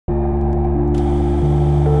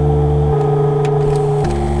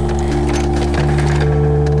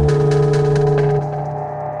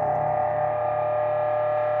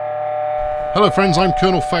Hello friends, I'm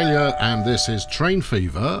Colonel Failure and this is Train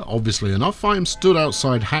Fever. Obviously enough, I'm stood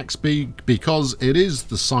outside Haxby because it is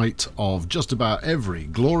the site of just about every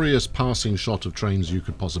glorious passing shot of trains you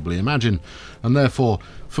could possibly imagine, and therefore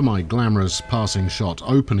for my glamorous passing shot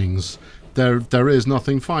openings there is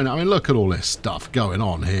nothing finer. I mean, look at all this stuff going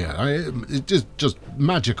on here. It's just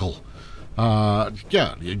magical.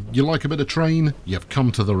 Yeah, you like a bit of train, you've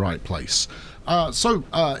come to the right place.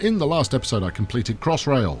 In the last episode I completed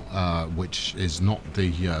Crossrail, which is not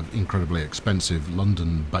the incredibly expensive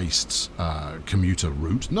London-based commuter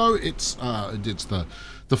route. No, it's the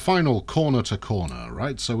final corner to corner,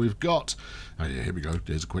 right? So we've got, here we go,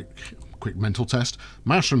 here's a quick mental test.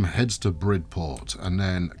 Masham heads to Bridport, and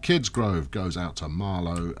then Kidsgrove goes out to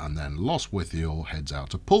Marlow, and then Lostwithiel heads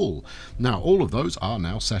out to Poole. Now, all of those are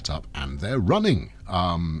now set up, and they're running.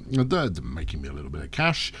 They're making me a little bit of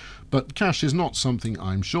cash, but cash is not something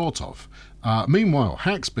I'm short of. Meanwhile,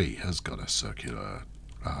 Haxby has got a circular,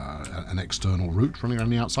 an external route running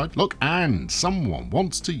around the outside. Look, and someone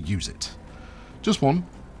wants to use it. Just one,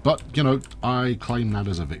 but, you know, I claim that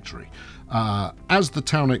as a victory. As the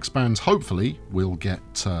town expands, hopefully we'll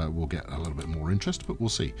get a little bit more interest, but we'll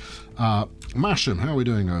see. Masham, how are we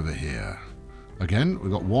doing over here? Again,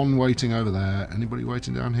 we've got one waiting over there. Anybody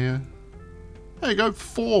waiting down here? There you go,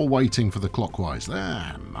 4 waiting for the clockwise.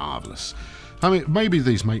 There, marvellous. I mean, maybe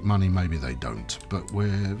these make money, maybe they don't, but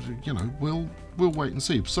we'll wait and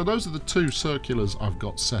see. So those are the 2 circulars I've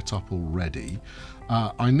got set up already.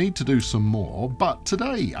 I need to do some more, but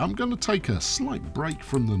today I'm going to take a slight break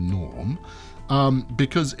from the norm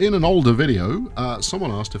because in an older video, someone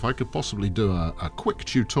asked if I could possibly do a quick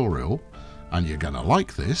tutorial, and you're going to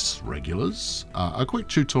like this, regulars, a quick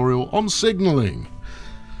tutorial on signalling.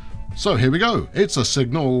 So here we go. It's a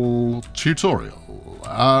signal tutorial.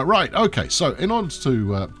 Right, okay, so in order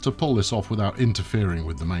to pull this off without interfering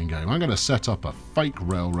with the main game, I'm going to set up a fake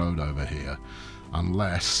railroad over here.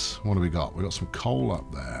 Unless, what do we got? We've got some coal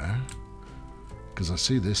up there. Because I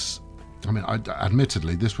see this, I mean,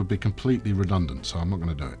 admittedly, this would be completely redundant, so I'm not going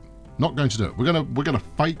to do it. Not going to do it. We're going to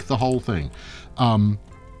fake the whole thing. I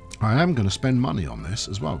am going to spend money on this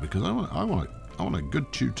as well, because I want a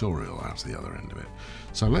good tutorial out the other end of it.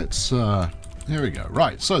 So let's, here we go.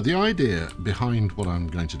 Right, so the idea behind what I'm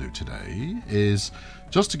going to do today is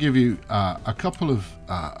just to give you a couple of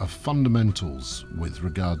fundamentals with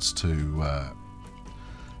regards to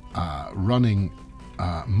running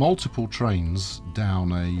multiple trains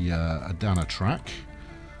down a track.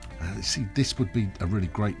 See, this would be a really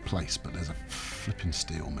great place, but there's a flipping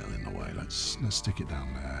steel mill in the way. Let's stick it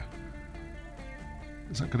down there.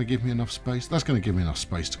 Is that going to give me enough space? That's going to give me enough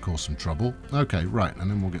space to cause some trouble. Okay, right,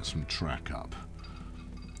 and then we'll get some track up.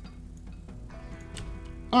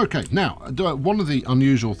 Okay, now, one of the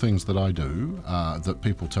unusual things that I do, that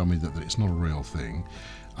people tell me that it's not a real thing,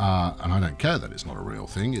 and I don't care that it's not a real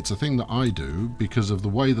thing, it's a thing that I do because of the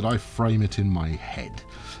way that I frame it in my head,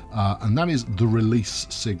 and that is the release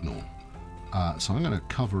signal. So I'm going to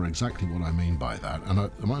cover exactly what I mean by that, and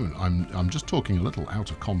at the moment I'm just talking a little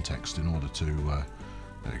out of context in order to,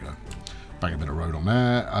 there you go, bang a bit of road on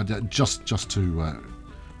there, just to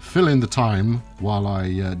fill in the time while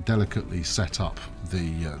I delicately set up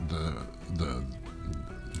the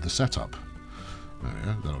setup. There we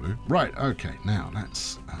go, that'll do. Right, okay, now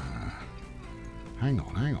let's hang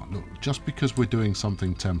on. Look, just because we're doing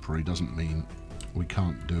something temporary doesn't mean we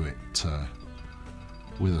can't do it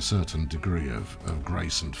with a certain degree of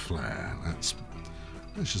grace and flair. Let's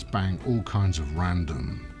just bang all kinds of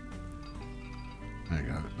random. There you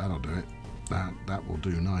go, that'll do it. That will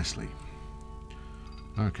do nicely.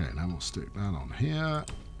 Okay, now we'll stick that on here,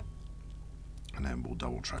 and then we'll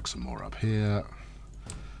double track some more up here.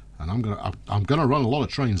 And I'm gonna run a lot of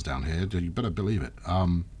trains down here. You better believe it.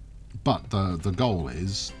 But the goal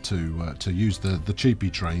is to use the cheapy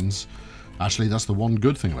trains. Actually, that's the one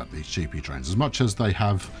good thing about these cheapy trains. As much as they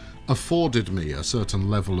have afforded me a certain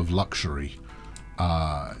level of luxury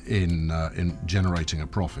in generating a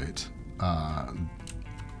profit,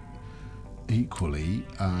 equally,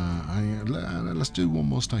 let's do one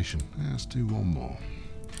more station. Let's do one more.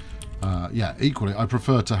 Yeah, equally, I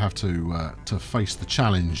prefer to have to face the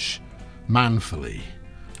challenge manfully,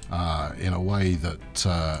 in a way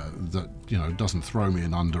that you know, doesn't throw me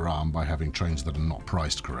an underarm by having trains that are not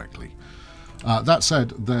priced correctly. That said,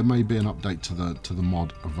 there may be an update to the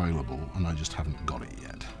mod available, and I just haven't got it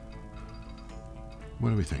yet. What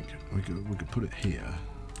do we think? We could put it here.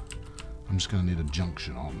 I'm just going to need a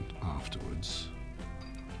junction on afterwards.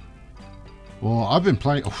 Well, I've been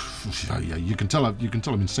playing. Oh, yeah, you can tell I've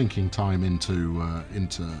been sinking time into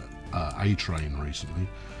A-Train recently,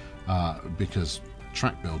 because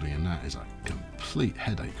track building and that is a complete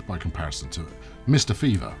headache by comparison to it. Mr.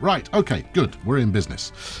 Fever. Right, okay, good. We're in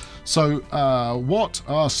business. So, what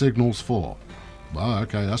are signals for? Well,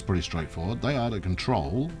 okay, that's pretty straightforward. They are to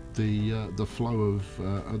control the flow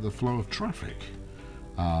of traffic.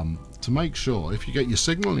 To make sure, if you get your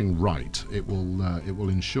signalling right, it will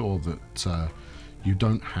ensure that you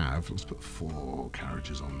don't have. Let's put 4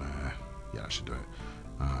 carriages on there. Yeah, I should do it.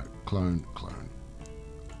 Clone.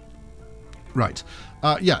 Right.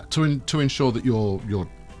 Yeah, to ensure that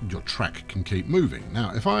your track can keep moving.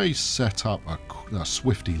 Now, if I set up a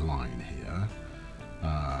Swifty line here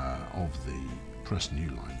of the press new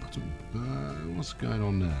line button, what's going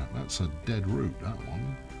on there? That's a dead route, that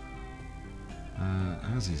one.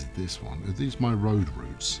 As is this one. Are these my road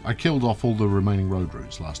routes? I killed off all the remaining road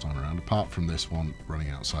routes last time around, apart from this one running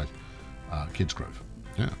outside Kids Grove.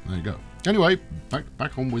 Yeah, there you go. Anyway,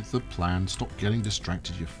 back on with the plan. Stop getting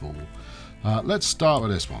distracted, you fool. Let's start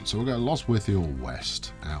with this one. So we'll go Lostwithiel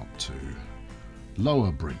West out to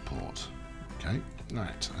Lower Bridport. Okay,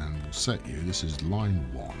 right, and we'll set you. This is line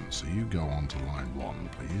 1, so you go on to line 1,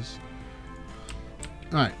 please.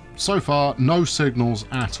 Right, so far, no signals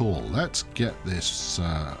at all. Let's get this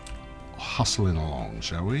hustling along,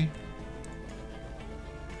 shall we?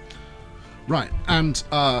 Right, and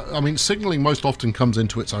I mean, signalling most often comes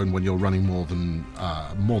into its own when you're running more than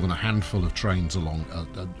a handful of trains along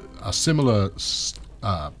a similar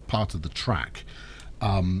part of the track.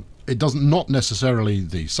 It doesn't, not necessarily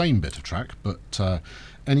the same bit of track, but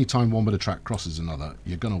anytime one bit of track crosses another,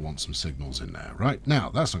 you're going to want some signals in there. Right, now,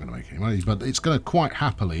 that's not going to make any money, but it's going to quite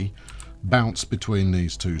happily bounce between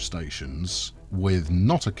these 2 stations with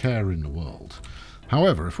not a care in the world.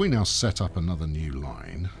 However, if we now set up another new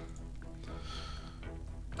line,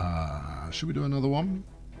 should we do another one?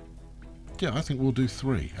 Yeah, I think we'll do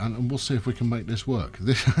 3, and we'll see if we can make this work.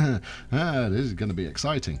 This is going to be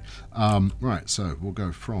exciting. Right, so we'll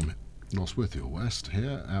go from Lostwithiel West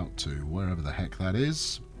here out to wherever the heck that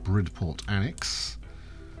is, Bridport Annex,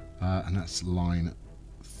 and that's line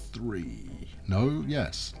 3. No,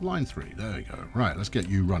 yes, line 3. There you go. Right, let's get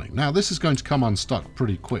you running. Now, this is going to come unstuck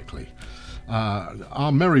pretty quickly.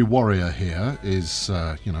 Our merry warrior here is,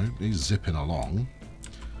 you know, he's zipping along.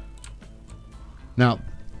 Now,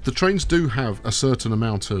 the trains do have a certain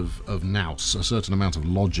amount of nous, a certain amount of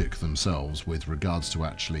logic themselves with regards to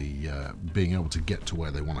actually being able to get to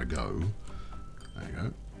where they want to go. There you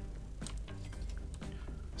go.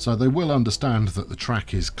 So they will understand that the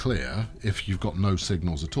track is clear if you've got no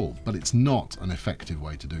signals at all, but it's not an effective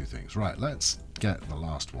way to do things. Right, let's get the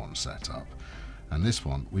last one set up. And this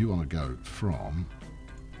one, we want to go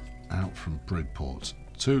out from Bridport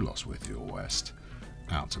to Lostwithiel West,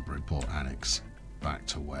 out to Bridport Annex, back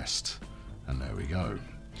to West, and there we go.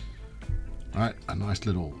 Right, a nice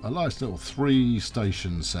little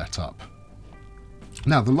 3-station setup.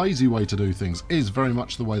 Now, the lazy way to do things is very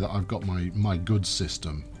much the way that I've got my goods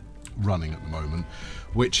system running at the moment,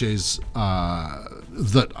 which is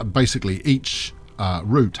that basically each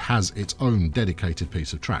route has its own dedicated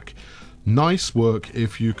piece of track. Nice work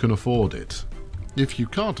if you can afford it. If you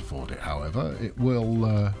can't afford it, however, it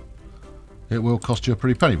will cost you a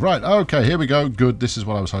pretty penny. Right, okay, here we go. Good, this is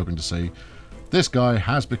what I was hoping to see. This guy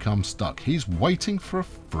has become stuck. He's waiting for a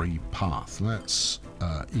free path. Let's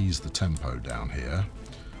ease the tempo down here.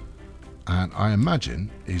 And I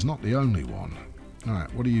imagine he's not the only one. All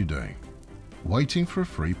right, what are you doing? Waiting for a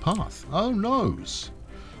free path. Oh, noes.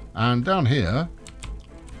 And down here,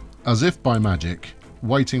 as if by magic,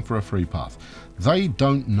 waiting for a free path. They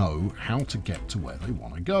don't know how to get to where they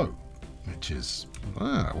want to go. Which is,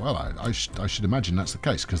 well, I should imagine that's the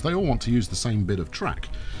case, because they all want to use the same bit of track.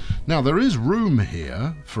 Now, there is room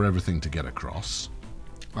here for everything to get across,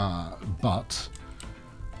 but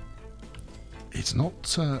it's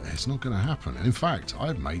not going to happen. In fact,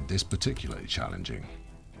 I've made this particularly challenging.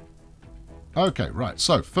 Okay, right,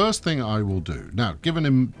 so first thing I will do, now,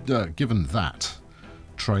 given that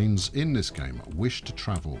trains in this game wish to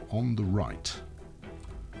travel on the right,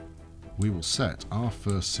 we will set our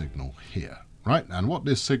first signal here, right? And what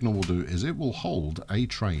this signal will do is it will hold a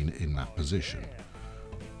train in that position.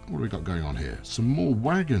 What have we got going on here? Some more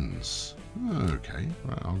wagons. Okay,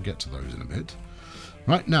 right, I'll get to those in a bit.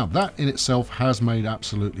 Right, now that in itself has made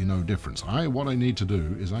absolutely no difference. What I need to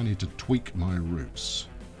do is I need to tweak my routes.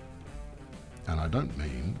 And I don't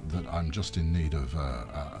mean that I'm just in need of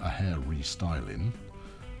a hair restyling.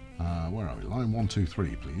 Where are we? Line 1, 2,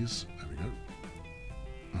 3, please. There we go.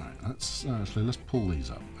 Right, let's pull these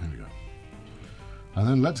up. Here we go. And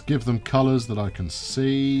then let's give them colours that I can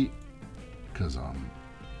see, because I'm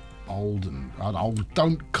old and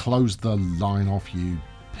don't close the line off, you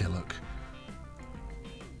pillock.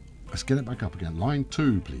 Let's get it back up again. Line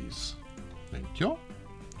 2, please. Thank you.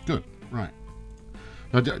 Good. Right.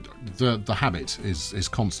 Now, the habit is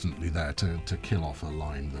constantly there to kill off a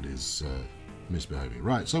line that is misbehaving.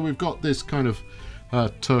 Right, so we've got this kind of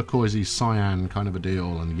turquoisey cyan kind of a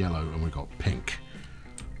deal, and yellow, and we've got pink,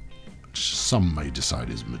 which some may decide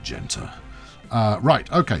is magenta.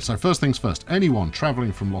 Right, okay, so first things first. Anyone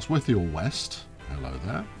travelling from Lostwithiel West, hello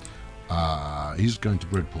there, he's going to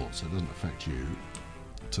Bridport, so it doesn't affect you,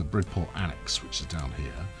 to Bridport Annex, which is down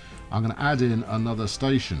here. I'm going to add in another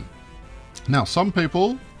station. Now, some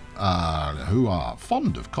people who are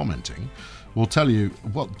fond of commenting will tell you,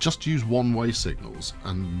 well, just use one-way signals,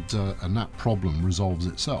 and that problem resolves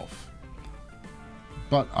itself.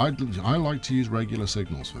 But I like to use regular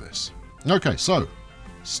signals for this. Okay, so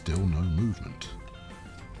still no movement,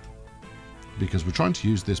 because we're trying to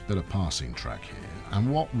use this bit of passing track here.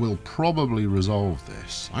 And what will probably resolve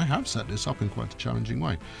this, I have set this up in quite a challenging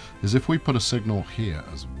way, is if we put a signal here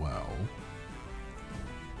as well,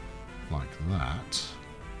 like that,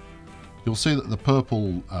 you'll see that the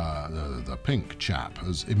purple, the pink chap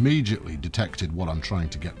has immediately detected what I'm trying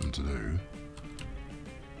to get them to do.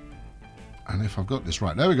 And if I've got this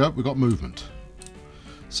right, there we go, we've got movement.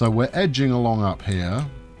 So we're edging along up here,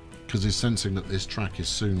 because he's sensing that this track is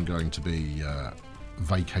soon going to be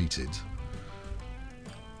vacated.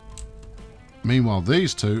 Meanwhile,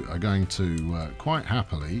 these two are going to quite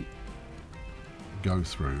happily go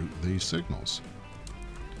through these signals.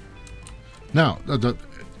 Now,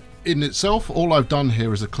 in itself, all I've done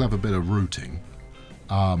here is a clever bit of routing,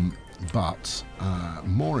 but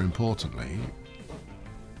more importantly,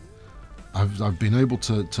 I've been able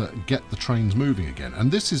to get the trains moving again,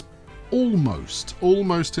 and this is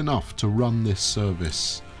almost enough to run this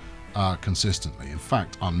service consistently. In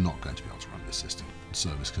fact, I'm not going to be able to run this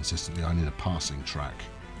service consistently. I need a passing track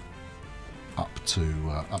up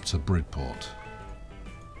to Bridport.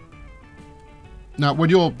 Now, when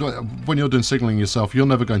you're doing signalling yourself, you're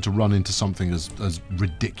never going to run into something as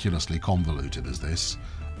ridiculously convoluted as this.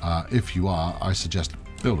 If you are, I suggest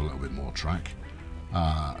build a little bit more track.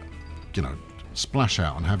 You know, splash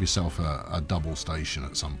out and have yourself a double station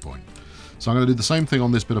at some point. So I'm going to do the same thing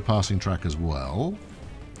on this bit of passing track as well.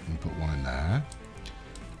 And put one in there,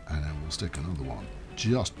 and then we'll stick another one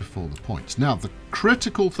just before the points. Now, the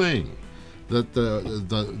critical thing, that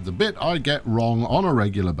the bit I get wrong on a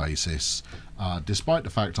regular basis, despite the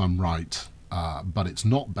fact I'm right, but it's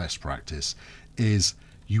not best practice, is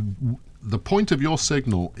the point of your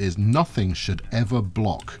signal is nothing should ever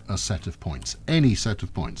block a set of points, any set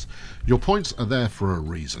of points. Your points are there for a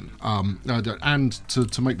reason. And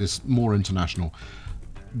to make this more international,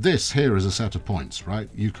 this here is a set of points, right?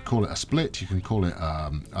 You could call it a split, you can call it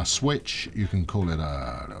a switch, you can call it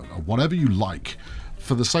a whatever you like.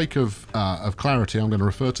 For the sake of clarity, I'm going to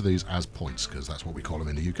refer to these as points, because that's what we call them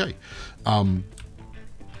in the UK.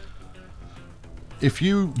 If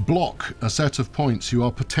you block a set of points, you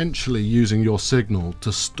are potentially using your signal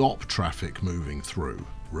to stop traffic moving through,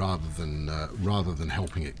 rather than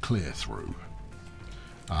helping it clear through.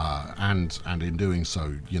 And in doing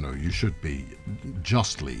so, you know, you should be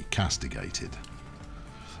justly castigated.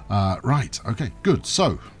 Right. Okay. Good.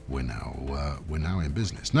 So we're now in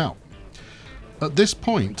business. Now, at this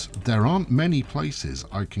point, there aren't many places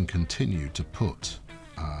I can continue to put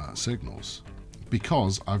signals,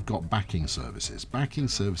 because I've got backing services. Backing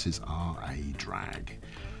services are a drag.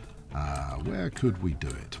 Where could we do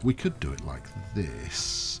it? We could do it like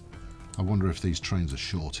this. I wonder if these trains are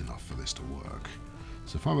short enough for this to work.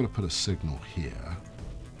 So if I were to put a signal here,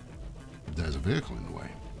 there's a vehicle in the way.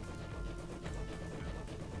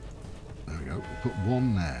 There we go. We'll put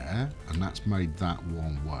one there, and that's made that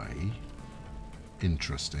one way.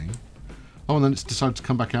 Interesting. Oh, and then it's decided to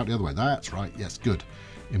come back out the other way. That's right. Yes, good.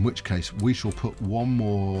 In which case, we shall put one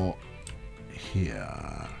more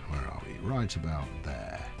here. Where are we? Right about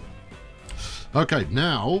there. Okay,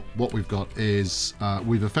 now what we've got is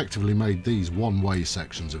we've effectively made these one-way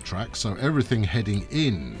sections of track. So everything heading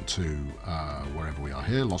in to wherever we are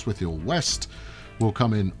here, Lostwithiel West, will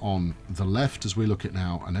come in on the left as we look at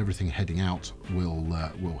now, and everything heading out will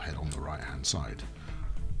head on the right-hand side.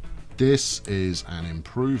 This is an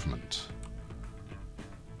improvement.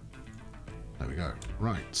 There we go.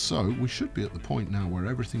 Right, so we should be at the point now where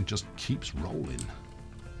everything just keeps rolling.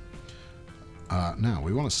 Now,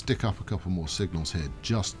 we want to stick up a couple more signals here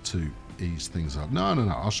just to ease things up. No.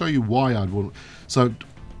 I'll show you why I'd want... So,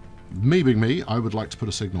 me being me, I would like to put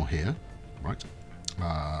a signal here, right?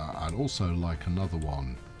 I'd also like another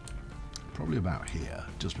one probably about here,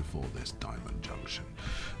 just before this diamond junction.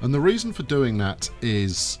 And the reason for doing that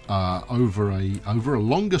is over a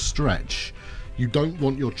longer stretch, you don't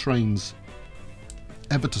want your trains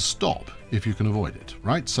ever to stop if you can avoid it,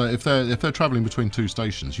 right? So if they're traveling between two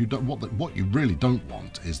stations, you don't what you really don't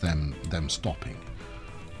want is them stopping.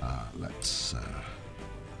 Let's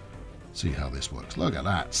see how this works. Look at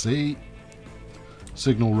that. See,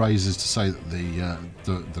 signal raises to say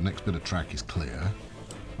that the next bit of track is clear.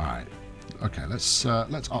 All right. Okay. Let's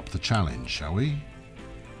up the challenge, shall we?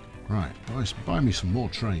 Right. Buy me some more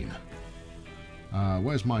train.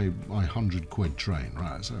 Where's my 100 quid train?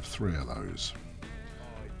 Right. Let's have 3 of those.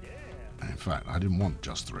 In fact, I didn't want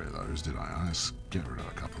just 3 of those, did I? Let's get rid of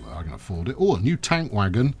a couple. I can afford it. Oh, a new tank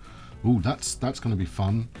wagon. Ooh, that's going to be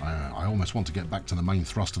fun. I almost want to get back to the main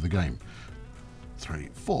thrust of the game. 3,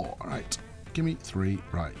 4. All right. Give me 3.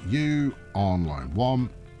 Right. You on line 1.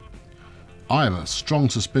 I have a strong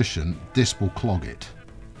suspicion this will clog it.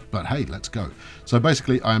 But hey, let's go. So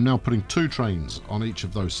basically, I am now putting 2 trains on each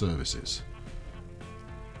of those services.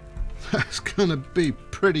 That's going to be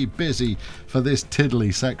pretty busy for this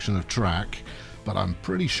tiddly section of track, but I'm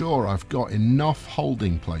pretty sure I've got enough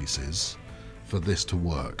holding places for this to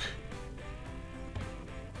work.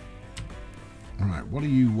 Alright, what are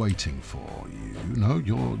you waiting for? No,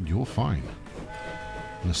 you're fine.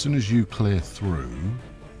 And as soon as you clear through,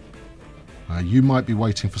 you might be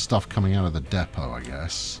waiting for stuff coming out of the depot, I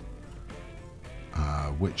guess.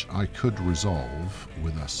 Which I could resolve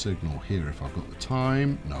with a signal here if I've got the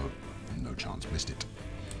time. No chance, missed it.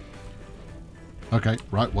 Okay,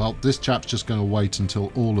 right, well, this chap's just going to wait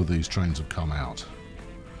until all of these trains have come out.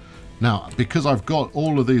 Now, because I've got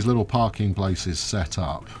all of these little parking places set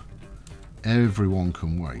up, everyone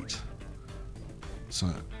can wait. So,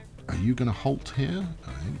 are you going to halt here?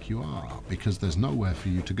 I think you are, because there's nowhere for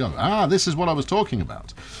you to go. Ah, this is what I was talking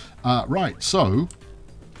about. Right, so,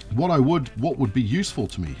 what would be useful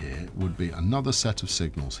to me here would be another set of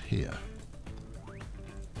signals here.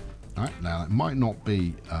 Right, now, it might not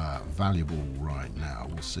be valuable right now.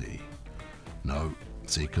 We'll see. No,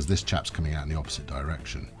 see, because this chap's coming out in the opposite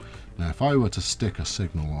direction. Now, if I were to stick a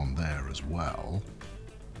signal on there as well,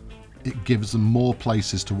 it gives them more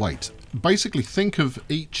places to wait. Basically, think of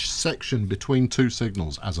each section between 2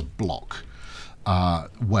 signals as a block,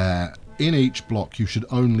 where in each block you should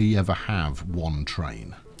only ever have 1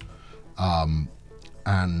 train. Otherwise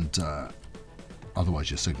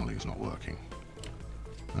your signaling is not working.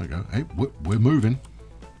 There we go. Hey, we're moving.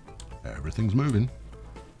 Everything's moving.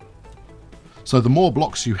 So the more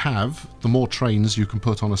blocks you have, the more trains you can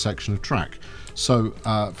put on a section of track. So,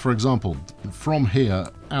 for example, from here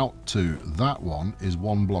out to that one is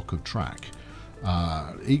 1 block of track.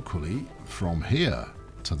 Equally, from here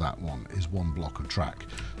to that one is 1 block of track.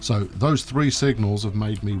 So those 3 signals have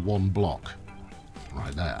made me 1 block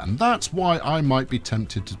right there. And that's why I might be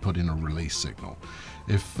tempted to put in a release signal.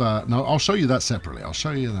 No, I'll show you that separately. I'll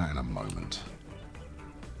show you that in a moment.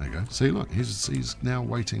 There you go. See, look, he's now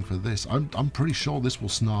waiting for this. I'm pretty sure this will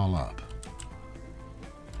snarl up.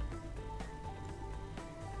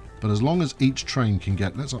 But as long as each train can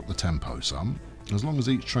get, let's up the tempo some. As long as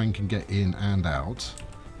each train can get in and out.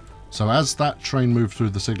 So as that train moved through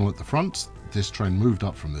the signal at the front, this train moved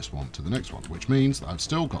up from this one to the next one, which means that I've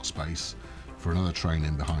still got space for another train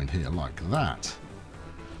in behind here like that.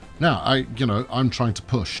 Now, I'm trying to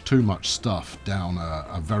push too much stuff down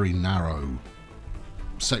a very narrow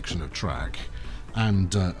section of track,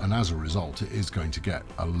 and as a result, it is going to get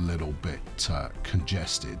a little bit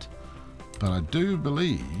congested. But I do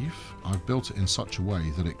believe I've built it in such a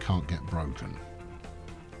way that it can't get broken.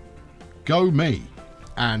 Go me!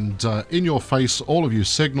 And in your face, all of you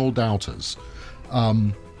signal doubters.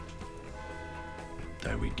 There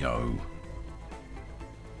we go.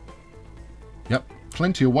 Yep.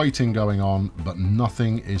 Plenty of waiting going on, but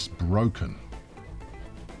nothing is broken.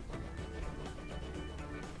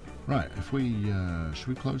 Right, if we should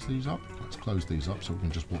we close these up? Let's close these up so we can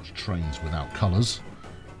just watch trains without colours.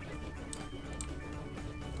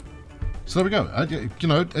 So there we go.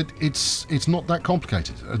 It's not that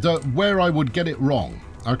complicated. Where I would get it wrong,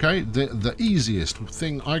 okay, the easiest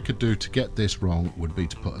thing I could do to get this wrong would be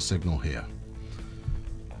to put a signal here.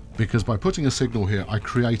 Because by putting a signal here, I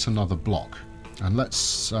create another block. And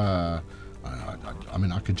let's, I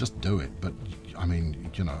mean, I could just do it, but, I mean,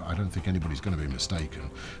 I don't think anybody's going to be mistaken.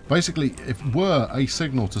 Basically, if were a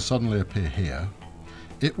signal to suddenly appear here,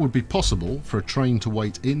 it would be possible for a train to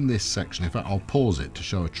wait in this section. In fact, I'll pause it to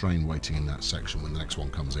show a train waiting in that section when the next one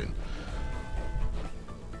comes in.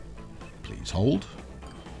 Please hold.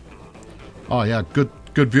 Oh, yeah, good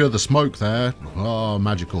view of the smoke there. Oh,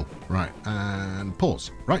 magical. Right, and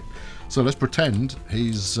pause. Right. So let's pretend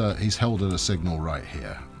he's held at a signal right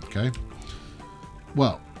here, okay?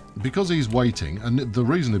 Well, because he's waiting, and the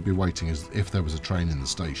reason he'd be waiting is if there was a train in the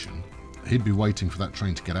station, he'd be waiting for that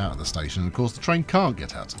train to get out of the station, and of course the train can't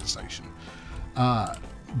get out of the station.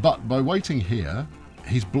 But by waiting here,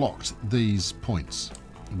 he's blocked these points,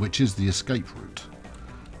 which is the escape route.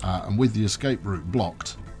 And with the escape route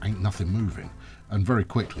blocked, ain't nothing moving. And very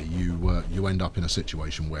quickly you end up in a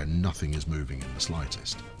situation where nothing is moving in the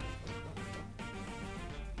slightest.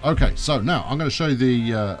 Okay, so now I'm going to show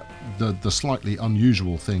you the slightly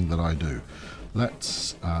unusual thing that I do.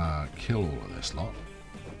 Let's kill all of this lot.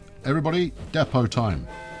 Everybody, depot time.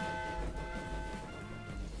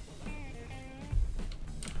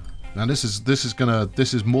 Now this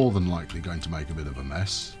is more than likely going to make a bit of a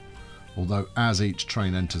mess. Although as each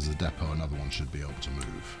train enters the depot, another one should be able to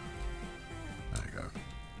move. There you go.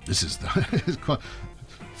 This is it's quite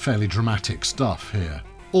fairly dramatic stuff here.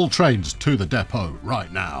 All trains to the depot right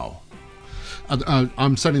now. And,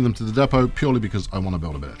 I'm sending them to the depot purely because I want to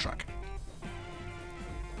build a bit of track.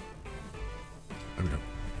 There we go.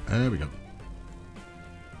 There we go.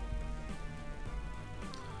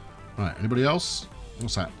 Right, anybody else?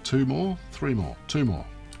 What's that? 2 more? 3 more? 2 more.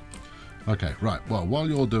 Okay, right. Well, while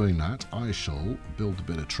you're doing that, I shall build a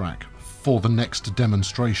bit of track for the next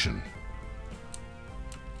demonstration.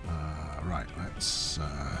 Right, let's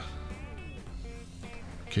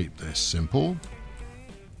keep this simple.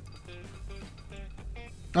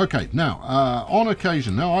 Okay, now, on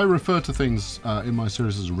occasion, now I refer to things in my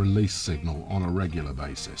series as a release signal on a regular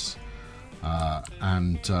basis.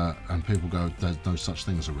 And people go, there's no such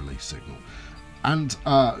thing as a release signal. And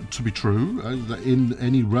to be true, in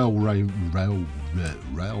any railway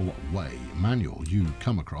manual you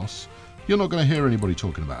come across, you're not going to hear anybody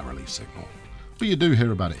talking about a release signal. But you do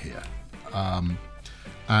hear about it here.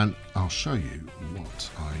 And I'll show you what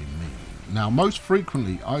I mean. Now, most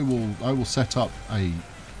frequently, I will set up a,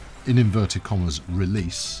 in inverted commas,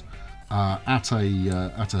 release at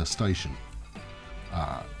a station.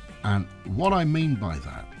 And what I mean by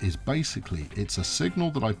that is basically it's a signal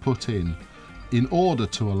that I put in order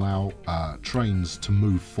to allow trains to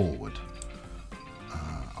move forward.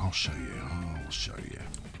 I'll show you. I'll show you.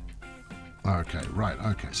 Okay, right.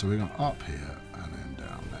 Okay, so we're going up here and then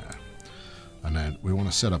down there, and then we want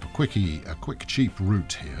to set up a quick cheap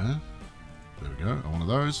route here. There we go. One of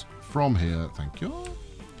those from here. Thank you.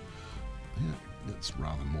 Yeah, it's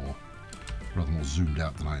rather more zoomed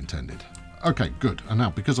out than I intended. Okay, good. And now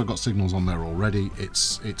because I've got signals on there already,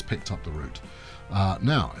 it's picked up the route.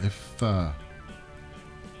 Now, if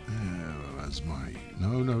as my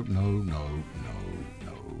no,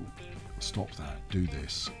 stop that. Do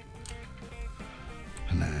this,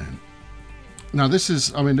 and then now this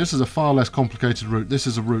is a far less complicated route. This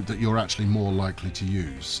is a route that you're actually more likely to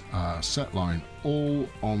use. Set line all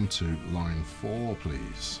onto line 4,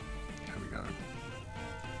 please. There we go.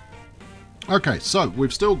 Okay, so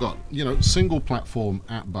we've still got, single platform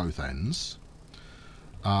at both ends,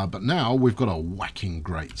 but now we've got a whacking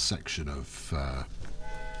great section of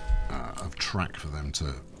track for them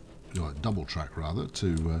to, double track rather,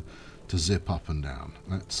 to zip up and down.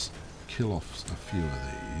 Let's kill off a few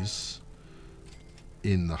of these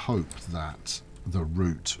in the hope that the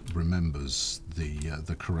route remembers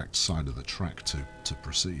the correct side of the track to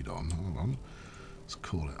proceed on. Hold on. Let's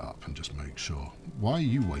call it up and just make sure. Why are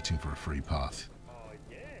you waiting for a free path?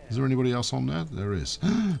 Is there anybody else on there? There is.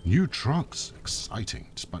 New trucks. Exciting.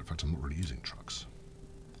 Despite the fact I'm not really using trucks.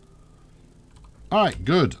 Alright,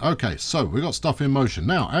 good. Okay, so we've got stuff in motion.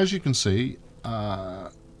 Now, as you can see,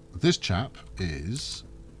 this chap is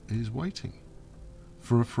waiting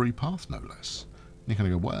for a free path, no less. And you're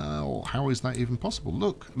going to go, well, how is that even possible?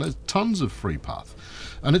 Look, there's tons of free path.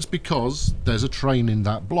 And it's because there's a train in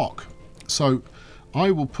that block. So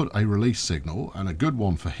I will put a release signal, and a good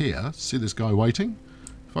one for here. See this guy waiting?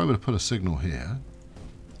 If I were to put a signal here,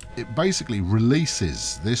 it basically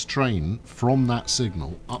releases this train from that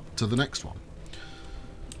signal up to the next one.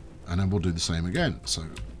 And then we'll do the same again. So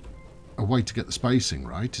a way to get the spacing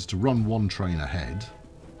right is to run one train ahead.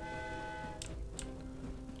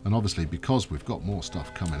 And obviously, because we've got more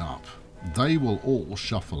stuff coming up, they will all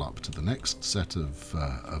shuffle up to the next set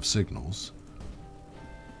of signals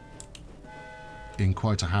in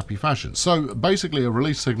quite a happy fashion. So basically, a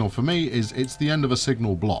release signal for me is it's the end of a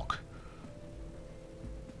signal block.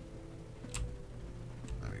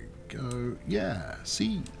 There we go. Yeah,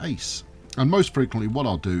 see, ace. And most frequently what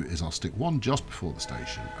I'll do is I'll stick one just before the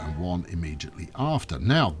station and one immediately after.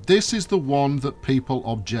 Now, this is the one that people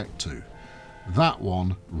object to. That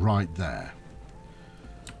one right there.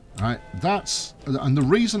 Right, and the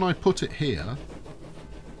reason I put it here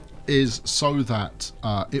is so that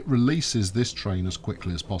it releases this train as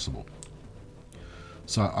quickly as possible.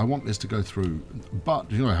 So I want this to go through,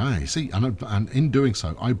 but, you know, hey, see, and in doing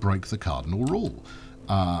so, I break the cardinal rule.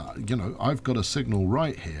 You know, I've got a signal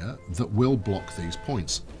right here that will block these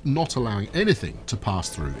points, not allowing anything to pass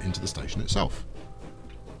through into the station itself.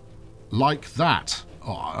 Like that.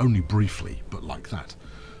 Oh, only briefly, but like that.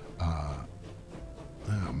 Now,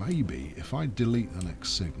 maybe if I delete the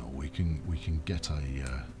next signal, we can get a...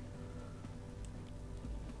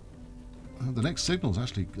 the next signal is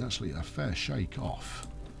actually a fair shake off.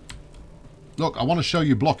 Look, I want to show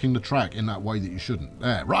you blocking the track in that way that you shouldn't.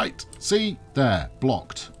 There, right. See? There.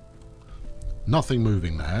 Blocked. Nothing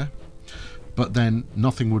moving there. But then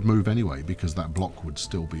nothing would move anyway because that block would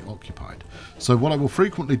still be occupied. So what I will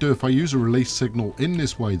frequently do if I use a release signal in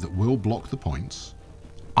this way that will block the points,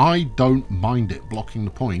 I don't mind it blocking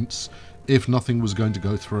the points if nothing was going to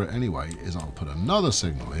go through it anyway, is I'll put another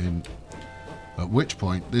signal in, at which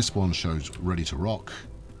point this one shows ready to rock.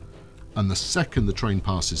 And the second the train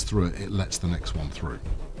passes through it, it lets the next one through.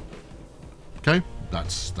 Okay,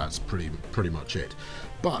 that's pretty much it.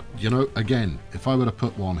 But you know, again, if I were to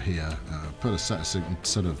put one here, put a set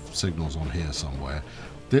of signals on here somewhere,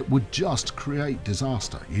 that would just create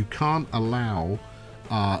disaster. You can't allow,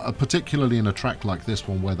 particularly in a track like this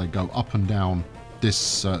one where they go up and down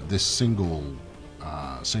this this single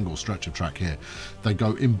stretch of track here, they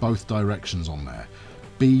go in both directions on there.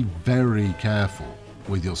 Be very careful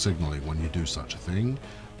with your signaling when you do such a thing,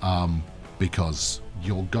 because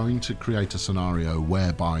you're going to create a scenario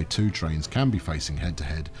whereby two trains can be facing head to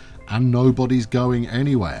head and nobody's going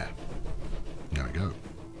anywhere. There we go.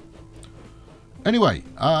 Anyway,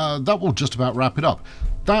 that will just about wrap it up.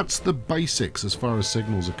 That's the basics as far as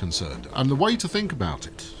signals are concerned. And the way to think about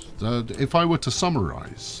it, if I were to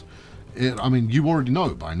summarize it, I mean, you already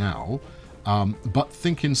know by now, but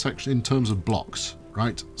think in terms of blocks.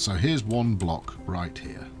 Right, so here's one block right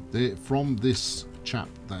here. From this chap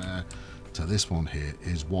there to this one here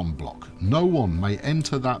is one block. No one may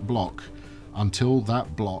enter that block until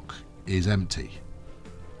that block is empty.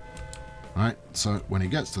 Right, so when he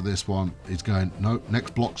gets to this one, he's going, no,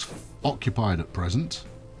 next block's occupied at present.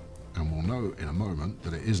 And we'll know in a moment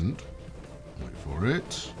that it isn't. Wait for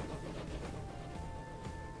it.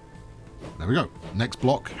 There we go. Next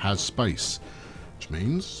block has space, which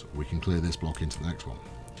means we can clear this block into the next one.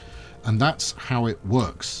 And that's how it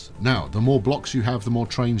works. Now, the more blocks you have, the more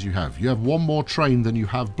trains you have. You have one more train than you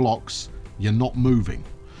have blocks, you're not moving.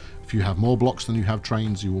 If you have more blocks than you have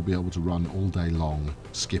trains, you will be able to run all day long,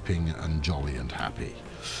 skipping and jolly and happy.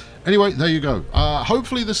 Anyway, there you go.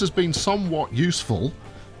 Hopefully this has been somewhat useful,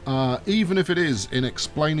 even if it is in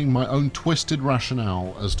explaining my own twisted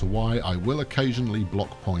rationale as to why I will occasionally block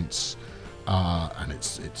points. And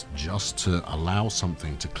it's just to allow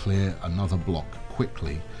something to clear another block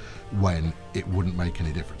quickly when it wouldn't make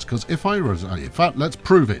any difference. Because if I was, in fact, let's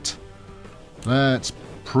prove it. Let's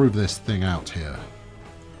prove this thing out here.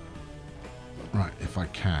 Right, if I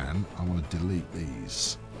can, I want to delete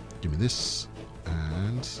these. Give me this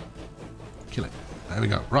and kill it. There we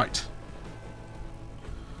go. Right.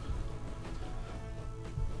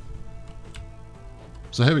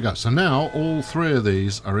 So here we go. So now all three of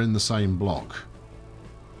these are in the same block.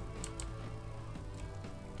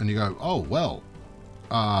 And you go, oh, well,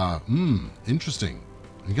 interesting.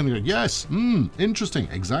 You're going to go, yes, interesting,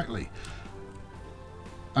 exactly.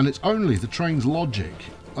 And it's only the train's logic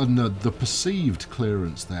and the perceived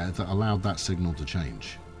clearance there that allowed that signal to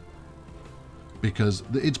change. Because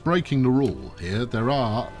it's breaking the rule here. There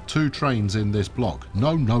are two trains in this block.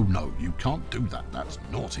 No, no, no, you can't do that. That's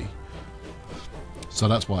naughty. So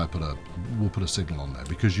that's why we'll put a signal on there,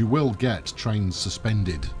 because you will get trains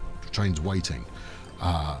suspended, trains waiting,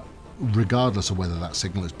 regardless of whether that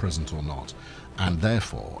signal is present or not. And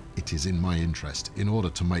therefore, it is in my interest in order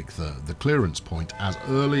to make the clearance point as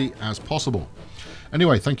early as possible.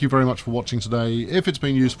 Anyway, thank you very much for watching today. If it's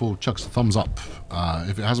been useful, chuck us a thumbs up.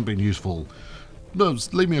 If it hasn't been useful,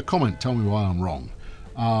 leave me a comment, tell me why I'm wrong.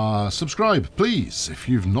 Subscribe, please, if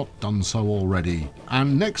you've not done so already.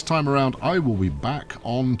 And next time around, I will be back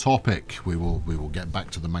on topic. We will get back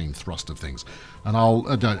to the main thrust of things. And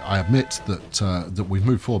I admit that we've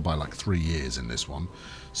moved forward by like 3 years in this one.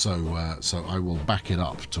 So I will back it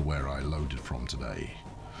up to where I loaded from today.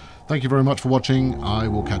 Thank you very much for watching. I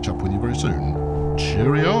will catch up with you very soon.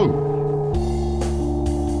 Cheerio!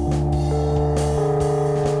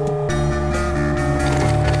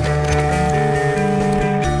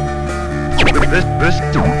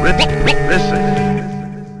 This